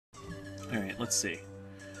Alright, let's see.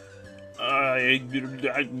 I'm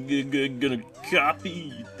gonna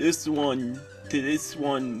copy this one to this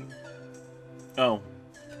one. Oh.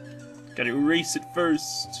 Gotta erase it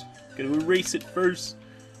first. Gotta erase it first.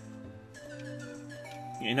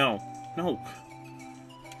 You know. No.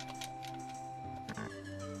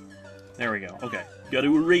 There we go. Okay. Gotta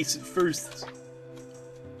erase it first.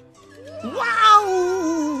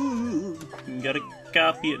 Wow! Gotta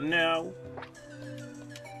copy it now.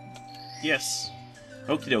 Yes.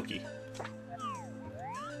 Okie dokie.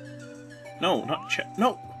 No, not check.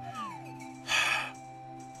 No!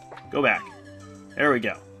 Go back. There we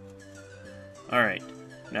go. Alright.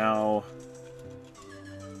 Now...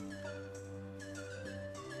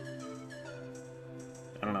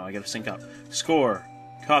 I don't know, I gotta sync up. Score.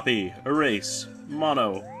 Copy. Erase.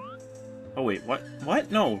 Mono. Oh wait, what?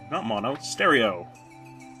 What? No, not mono. Stereo.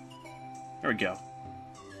 There we go.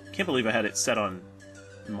 Can't believe I had it set on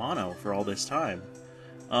mono for all this time.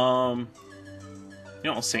 You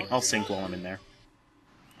know, I'll sync while I'm in there.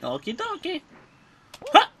 Okie dokie.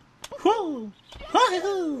 Ha! Whoo!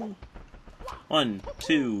 Ha-hoo! 1,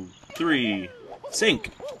 2, 3. Sync!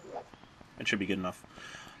 That should be good enough.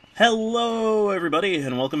 Hello, everybody,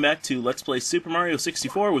 and welcome back to Let's Play Super Mario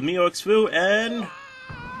 64 with me, OXFoo, and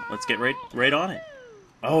let's get right on it.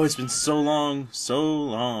 Oh, it's been so long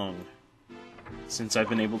since I've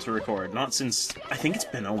been able to record. Not since... I think it's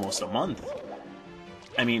been almost a month.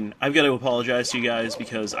 I mean, I've got to apologize to you guys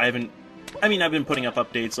because I haven't... I mean, I've been putting up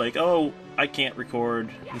updates like, oh, I can't record,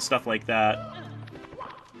 and stuff like that.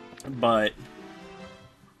 But...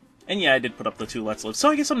 And yeah, I did put up the 2 Let's Live, so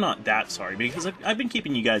I guess I'm not that sorry, because I've been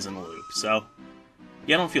keeping you guys in the loop, so...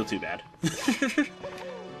 Yeah, I don't feel too bad.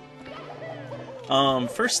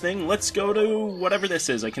 First thing, let's go to whatever this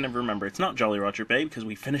is. I can never remember. It's not Jolly Roger Bay, because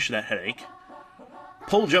we finished that headache.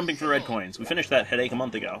 Pole jumping for red coins. We finished that headache a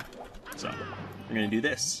month ago. So, we're gonna do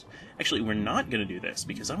this. Actually, we're not gonna do this,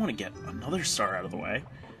 because I want to get another star out of the way.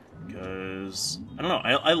 Because, I don't know,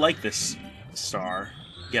 I like this star.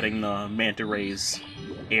 Getting the Manta Ray's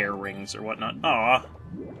air rings or whatnot. Aw,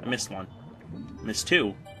 I missed one. Missed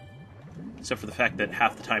 2. Except for the fact that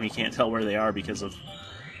half the time you can't tell where they are because of...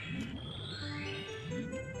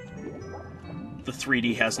 the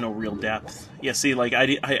 3D has no real depth. Yeah, see, like,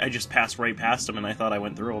 I just passed right past them and I thought I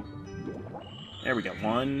went through them. There we go.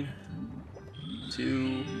 1,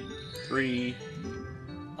 2, 3...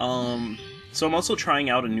 So I'm also trying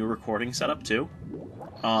out a new recording setup, too.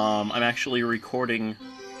 I'm actually recording...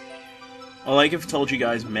 Well, like I've told you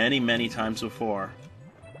guys many times before,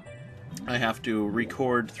 I have to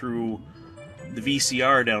record through the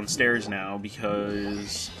VCR downstairs now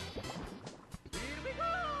because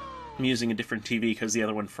I'm using a different TV because the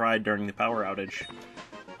other one fried during the power outage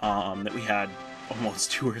that we had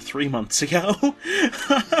almost 2 or 3 months ago.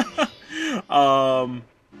 So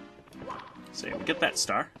yeah, we get that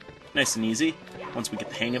star. Nice and easy once we get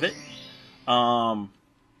the hang of it.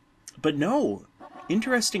 But no,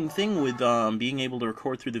 interesting thing with being able to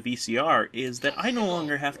record through the VCR is that I no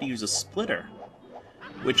longer have to use a splitter,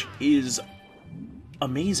 which is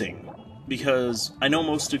amazing, because I know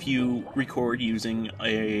most of you record using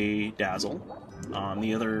a Dazzle.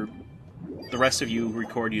 The rest of you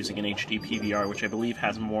record using an HD PVR, which I believe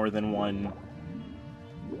has more than one,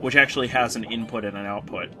 which actually has an input and an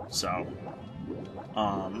output, so,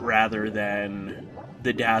 rather than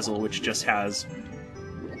the Dazzle, which just has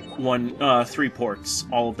 3 ports,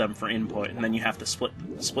 all of them for input, and then you have to split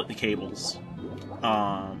the cables.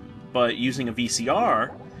 But using a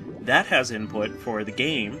VCR, that has input for the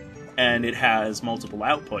game, and it has multiple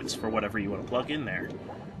outputs for whatever you want to plug in there.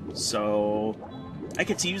 So I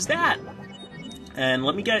get to use that. And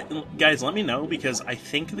guys, let me know, because I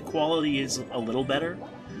think the quality is a little better,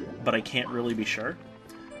 but I can't really be sure.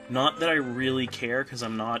 Not that I really care, because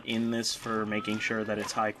I'm not in this for making sure that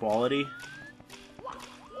it's high quality.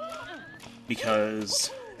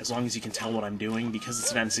 Because as long as you can tell what I'm doing, because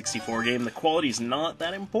it's an N64 game, the quality's not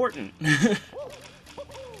that important. At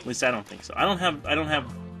least I don't think so. I don't have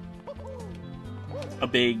a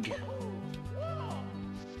big...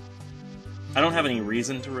 I don't have any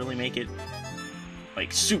reason to really make it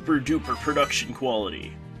like super duper production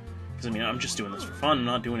quality. Because I mean, I'm just doing this for fun, I'm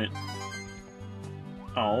not doing it...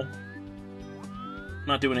 Oh.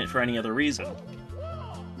 Not doing it for any other reason.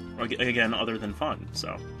 Again, other than fun,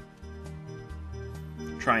 so...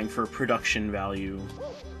 Trying for production value.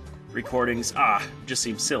 Recordings, just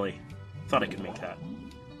seems silly. Thought I could make that.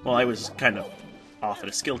 Well, I was kind of off at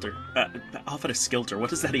a skilter. Off at a skilter,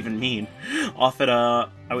 what does that even mean? I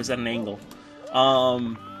was at an angle.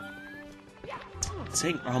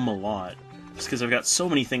 Saying a lot, just because I've got so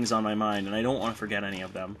many things on my mind, and I don't want to forget any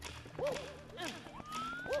of them.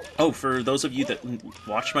 Oh, for those of you that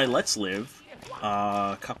watched my Let's Live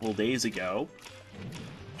a couple days ago,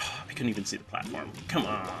 I couldn't even see the platform. Come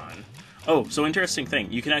on. Oh, so interesting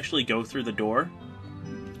thing. You can actually go through the door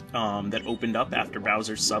that opened up after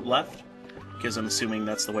Bowser's sub left, because I'm assuming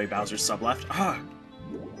that's the way Bowser's sub left.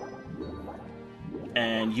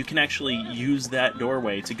 And you can actually use that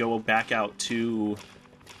doorway to go back out to...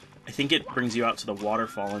 I think it brings you out to the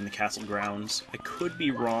waterfall in the castle grounds. I could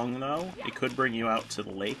be wrong, though. It could bring you out to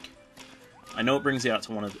the lake. I know it brings you out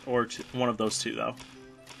to one of those two, though.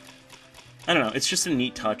 I don't know. It's just a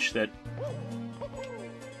neat touch that...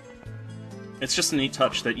 It's just a neat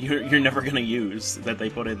touch that you're never going to use that they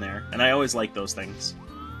put in there. And I always like those things.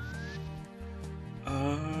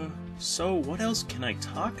 So what else can I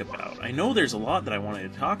talk about? I know there's a lot that I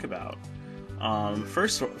wanted to talk about.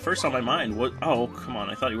 First on my mind, what... Oh, come on,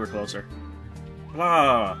 I thought you were closer.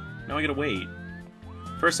 Now I gotta wait.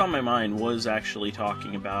 First on my mind was actually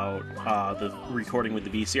talking about the recording with the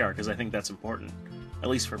VCR, because I think that's important. At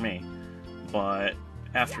least for me. But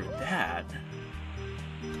after that...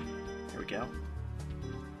 Here we go.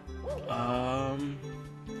 I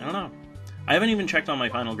don't know. I haven't even checked on my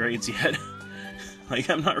final grades yet. Like,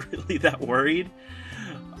 I'm not really that worried.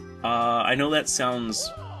 I know that sounds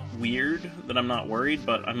weird that I'm not worried,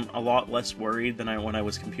 but I'm a lot less worried than when I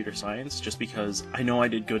was computer science, just because I know I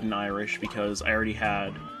did good in Irish because I already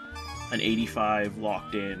had an 85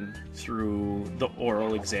 locked in through the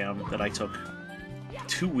oral exam that I took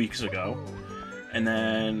 2 weeks ago. And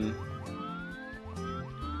then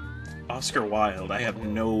Oscar Wilde, I have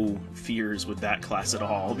no fears with that class at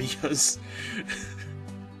all, because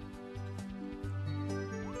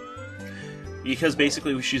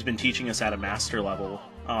basically she's been teaching us at a master level,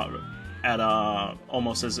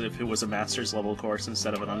 almost as if it was a master's level course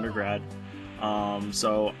instead of an undergrad.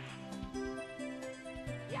 So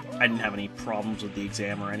I didn't have any problems with the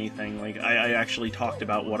exam or anything. Like, I actually talked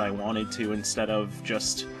about what I wanted to instead of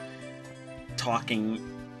just talking.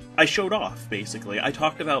 I showed off, basically. I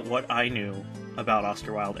talked about what I knew about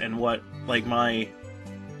Oscar Wilde and what, like, my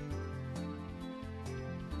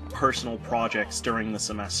personal projects during the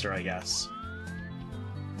semester, I guess.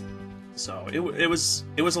 So it was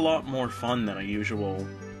a lot more fun than a usual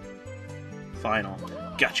final.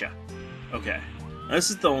 Gotcha. Okay. Now,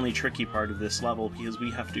 this is the only tricky part of this level, because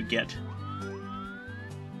we have to get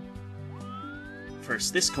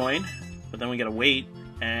first this coin, but then we gotta wait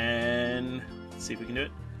and let's see if we can do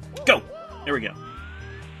it. Go! There we go.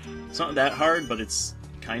 It's not that hard, but it's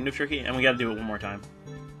kind of tricky, and we gotta do it one more time.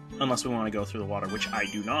 Unless we want to go through the water, which I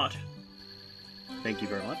do not. Thank you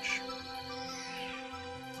very much.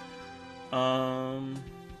 Oh,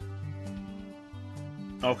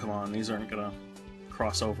 come on. These aren't gonna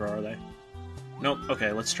cross over, are they? Nope.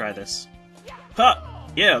 Okay, let's try this. Ha!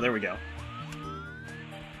 Yeah, there we go.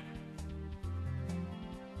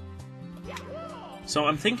 So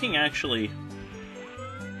I'm thinking, actually...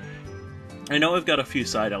 I know I've got a few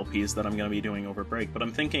side LPs that I'm gonna be doing over break, but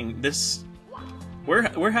I'm thinking this...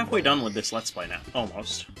 We're halfway done with this Let's Play now.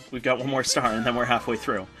 Almost. We've got one more star, and then we're halfway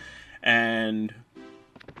through. And...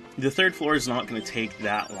 the third floor is not going to take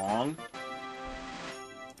that long.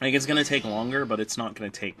 Like, it's going to take longer, but it's not going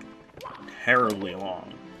to take terribly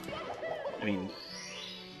long. I mean,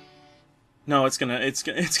 no, it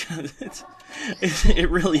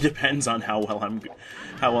really depends on how well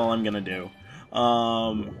I'm going to do.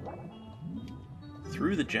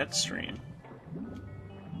 Through the jet stream.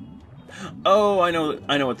 Oh, I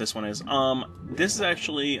know what this one is. This is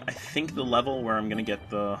actually, I think, the level where I'm gonna get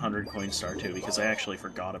the 100 coin star too, because I actually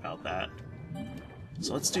forgot about that.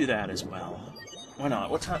 So let's do that as well. Why not?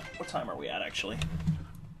 What time are we at, actually?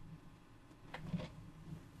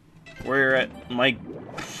 We're at my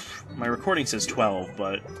recording says 12,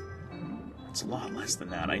 but it's a lot less than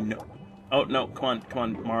that. I know. Oh no! Come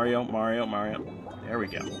on, Mario. There we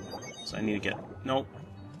go. So I need to get. Nope.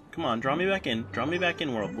 Come on, draw me back in. Draw me back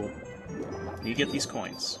in, Whirlpool. I need to get these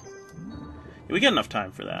coins. Yeah, we get enough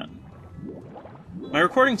time for that. My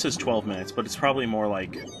recording says 12 minutes, but it's probably more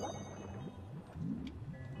like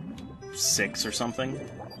 6 or something.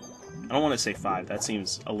 I don't want to say 5. That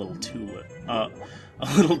seems a little too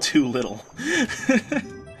little.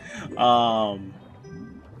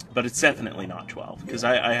 But it's definitely not 12, because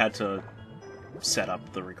I had to set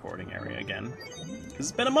up the recording area again. Because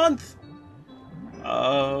it's been a month!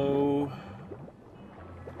 Oh...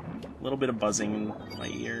 a little bit of buzzing in my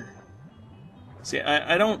ear. See,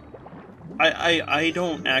 I don't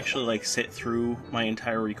actually like sit through my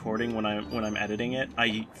entire recording when I'm editing it.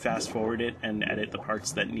 I fast forward it and edit the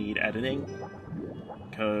parts that need editing,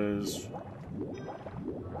 because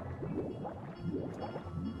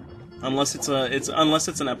Unless it's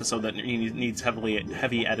an episode that needs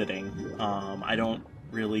heavy editing, I don't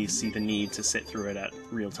really see the need to sit through it at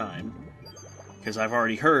real time, because I've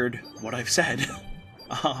already heard what I've said.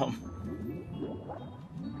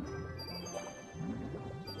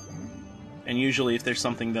 And usually if there's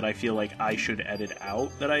something that I feel like I should edit out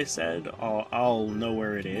that I said, I'll know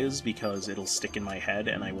where it is, because it'll stick in my head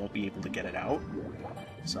and I won't be able to get it out.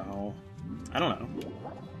 So, I don't know.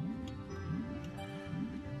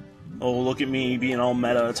 Oh, look at me being all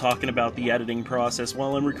meta, talking about the editing process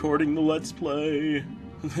while I'm recording the Let's Play.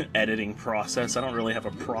 Editing process? I don't really have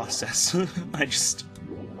a process. I just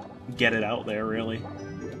get it out there, really.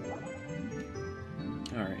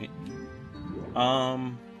 Alright.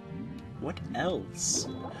 What else?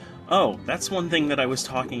 Oh, that's one thing that I was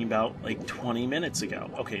talking about like 20 minutes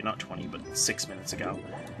ago. Okay, not 20, but 6 minutes ago.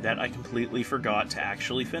 That I completely forgot to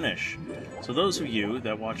actually finish. So those of you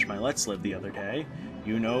that watched my Let's Live the other day,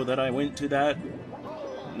 you know that I went to that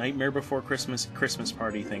Nightmare Before Christmas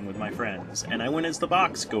party thing with my friends, and I went as the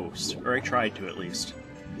box ghost, or I tried to at least.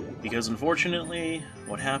 Because unfortunately,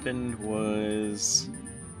 what happened was,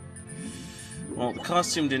 well, the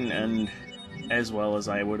costume didn't end as well as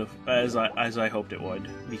I would have, as I hoped it would,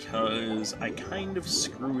 because I kind of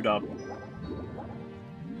screwed up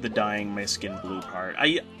the dyeing my skin blue part.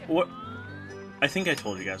 I think I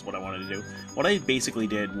told you guys what I wanted to do. What I basically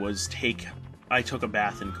did was I took a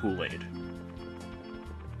bath in Kool-Aid.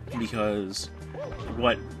 Because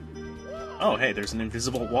what? Oh, hey, there's an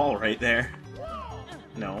invisible wall right there.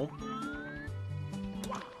 No.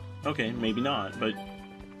 Okay, maybe not, but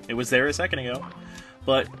it was there a second ago.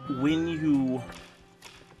 But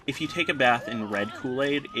if you take a bath in red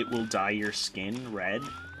Kool-Aid, it will dye your skin red.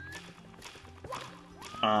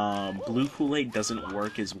 Blue Kool-Aid doesn't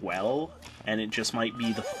work as well, and it just might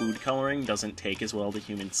be the food coloring doesn't take as well to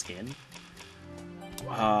human skin.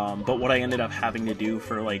 But what I ended up having to do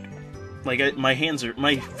for my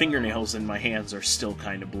fingernails and my hands are still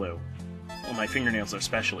kind of blue. Well, my fingernails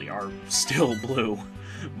especially are still blue.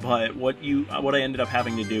 But what I ended up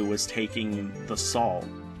having to do was taking the salt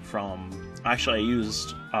from. Actually, I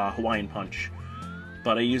used Hawaiian Punch,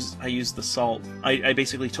 but I used the salt. I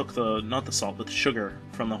basically took not the salt, but the sugar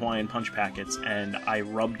from the Hawaiian Punch packets, and I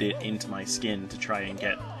rubbed it into my skin to try and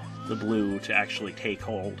get the blue to actually take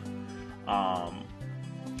hold.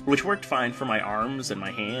 Which worked fine for my arms and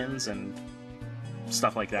my hands and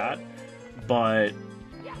stuff like that, but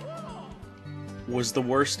was the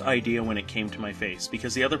worst idea when it came to my face,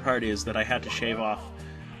 because the other part is that I had to shave off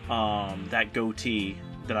that goatee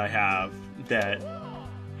that I have that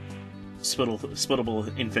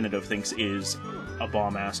Splittable Infinitive thinks is a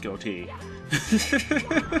bomb-ass goatee.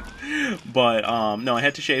 But, no, I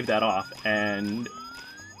had to shave that off, and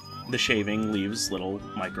the shaving leaves little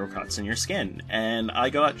micro cuts in your skin, and I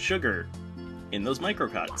got sugar in those micro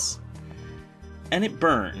cuts, and it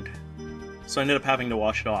burned. So I ended up having to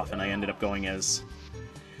wash it off, and I ended up going as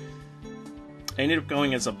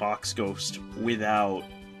a box ghost without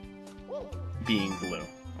being blue.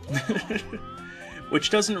 Which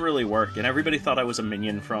doesn't really work, and everybody thought I was a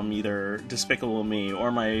minion from either Despicable Me, or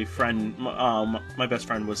my friend, my best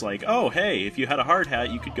friend was like, oh, hey, if you had a hard hat,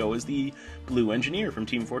 you could go as the blue engineer from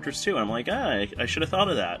Team Fortress 2, and I'm like, I should have thought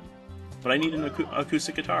of that. But I need an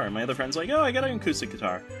acoustic guitar, and my other friend's like, oh, I got an acoustic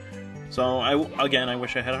guitar. So, I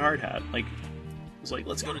wish I had a hard hat. Like, I was like,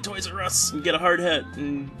 let's go to Toys R Us and get a hard hat,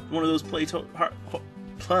 and one of those play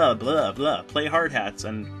hard hats,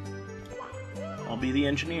 and I'll be the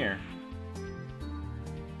engineer.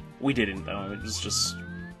 We didn't, though.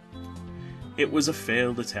 It was a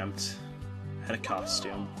failed attempt at a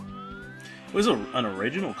costume. It was an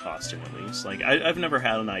original costume, at least. Like, I've never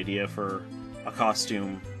had an idea for a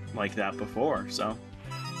costume like that before, so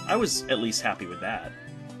I was at least happy with that.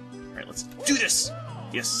 Alright, let's do this!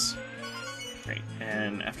 Yes! Right,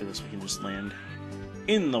 and after this we can just land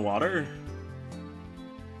in the water.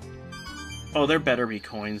 Oh, there better be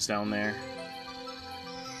coins down there.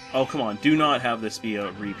 Oh, come on, do not have this be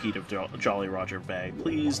a repeat of Jolly Roger Bay.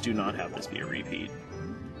 Please do not have this be a repeat.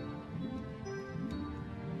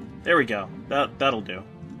 There we go. That'll do.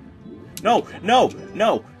 No! No!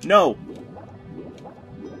 No! No!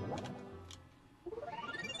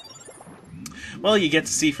 Well, you get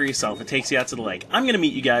to see for yourself. It takes you out to the lake. I'm gonna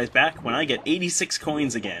meet you guys back when I get 86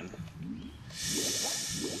 coins again.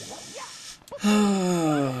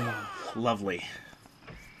 Lovely.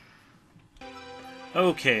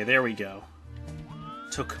 Okay, there we go.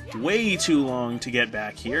 Took way too long to get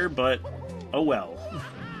back here, but oh well.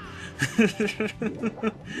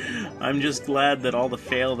 I'm just glad that all the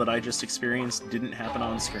fail that I just experienced didn't happen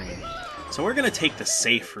on screen. So we're gonna take the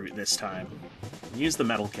safe route this time. Use the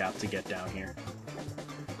metal cap to get down here.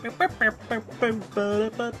 And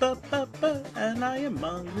I am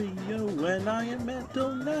Mario, and I am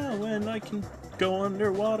metal now, and I can go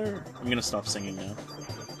underwater. I'm gonna stop singing now.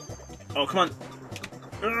 Oh, come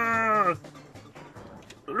on.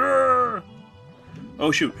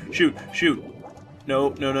 Oh, shoot, shoot, shoot. No,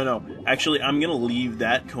 no, no, no. Actually, I'm gonna leave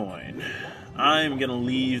that coin. I'm gonna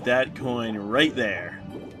leave that coin right there.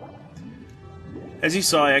 As you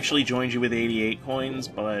saw, I actually joined you with 88 coins,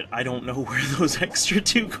 but I don't know where those extra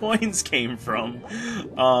 2 coins came from.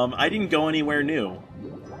 I didn't go anywhere new.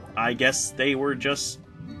 I guess they were just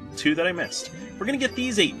 2 that I missed. We're gonna get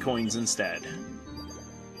these 8 coins instead.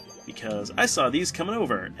 Because I saw these coming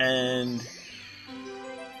over, and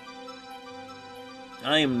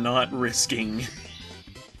I am not risking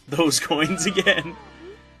those coins again.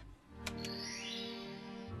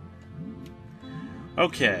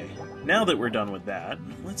 Okay. Now that we're done with that,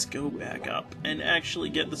 let's go back up and actually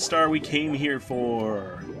get the star we came here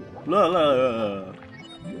for. La la.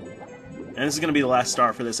 And this is going to be the last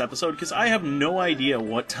star for this episode, because I have no idea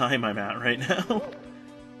what time I'm at right now.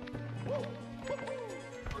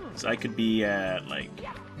 So I could be at, like,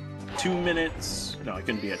 2 minutes. No, I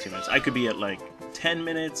couldn't be at 2 minutes. I could be at, like, 10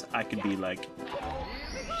 minutes. I could be, like,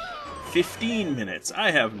 15 minutes. I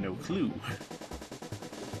have no clue.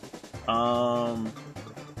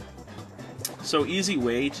 So easy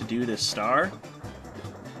way to do this star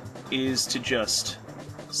is to just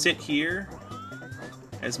sit here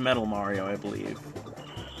as Metal Mario, I believe.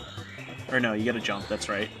 Or no, you gotta jump, that's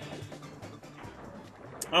right.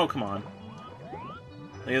 Oh, come on.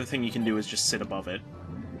 The other thing you can do is just sit above it.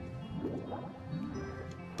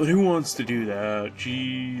 But who wants to do that?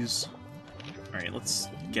 Jeez. Alright, let's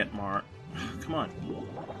get Mar... Come on.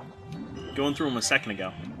 Going through them a second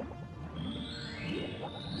ago.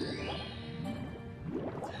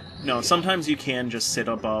 No, sometimes you can just sit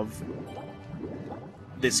above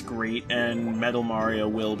this grate and Metal Mario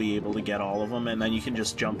will be able to get all of them, and then you can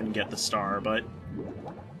just jump and get the star, but...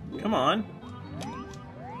 Come on.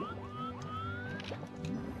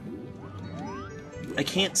 I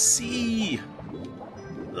can't see!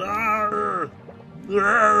 I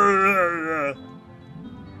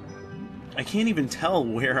can't even tell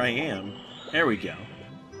where I am. There we go.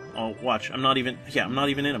 Oh, watch, I'm not even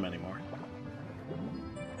in them anymore.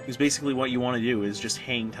 Because basically what you want to do is just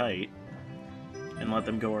hang tight and let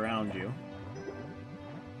them go around you.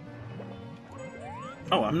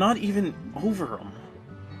 Oh, I'm not even over them.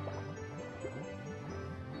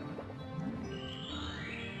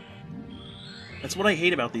 That's what I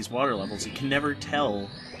hate about these water levels. You can never tell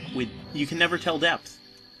depth.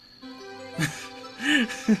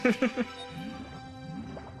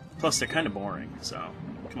 Plus, they're kind of boring, so...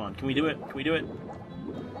 Come on, can we do it? Can we do it?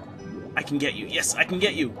 I can get you. Yes, I can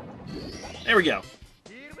get you. There we go.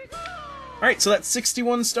 Alright, so that's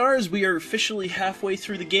 61 stars. We are officially halfway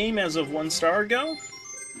through the game as of 1 star ago.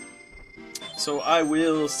 So I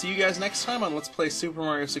will see you guys next time on Let's Play Super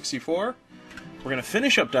Mario 64. We're going to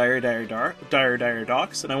finish up Dire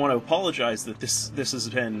Docks, and I want to apologize that this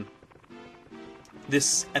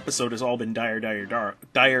episode has all been Dire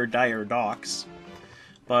Docks.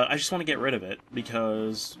 But I just want to get rid of it,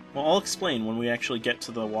 because... Well, I'll explain when we actually get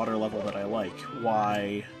to the water level that I like,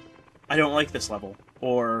 why I don't like this level.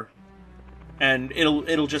 And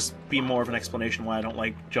it'll just be more of an explanation why I don't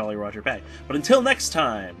like Jolly Roger Bay. But until next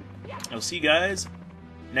time, I'll see you guys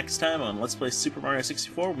next time on Let's Play Super Mario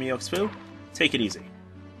 64 with me, Oxfu. Take it easy.